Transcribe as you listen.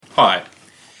Hi,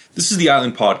 this is the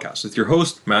Island Podcast with your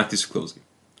host, Matthew Sklozy.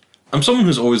 I'm someone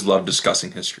who's always loved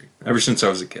discussing history, ever since I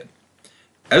was a kid.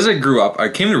 As I grew up, I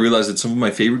came to realize that some of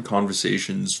my favorite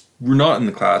conversations were not in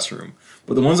the classroom,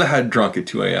 but the ones I had drunk at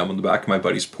 2 a.m. on the back of my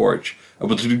buddy's porch,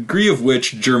 about the degree of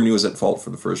which Germany was at fault for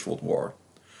the First World War.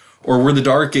 Or were the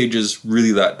Dark Ages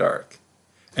really that dark?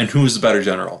 And who was the better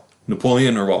general,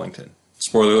 Napoleon or Wellington?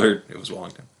 Spoiler alert, it was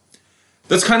Wellington.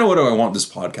 That's kind of what I want this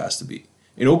podcast to be.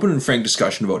 An open and frank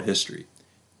discussion about history.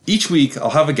 Each week,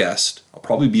 I'll have a guest. I'll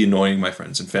probably be annoying my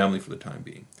friends and family for the time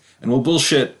being. And we'll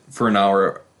bullshit for an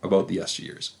hour about the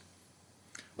yesteryears.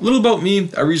 A little about me,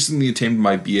 I recently attained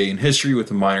my BA in history with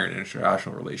a minor in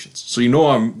international relations. So you know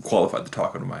I'm qualified to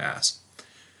talk out of my ass.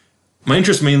 My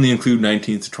interests mainly include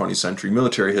 19th to 20th century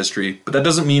military history, but that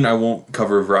doesn't mean I won't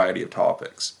cover a variety of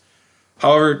topics.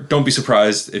 However, don't be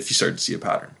surprised if you start to see a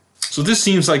pattern. So if this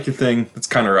seems like your thing, it's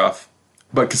kind of rough,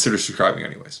 but consider subscribing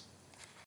anyways.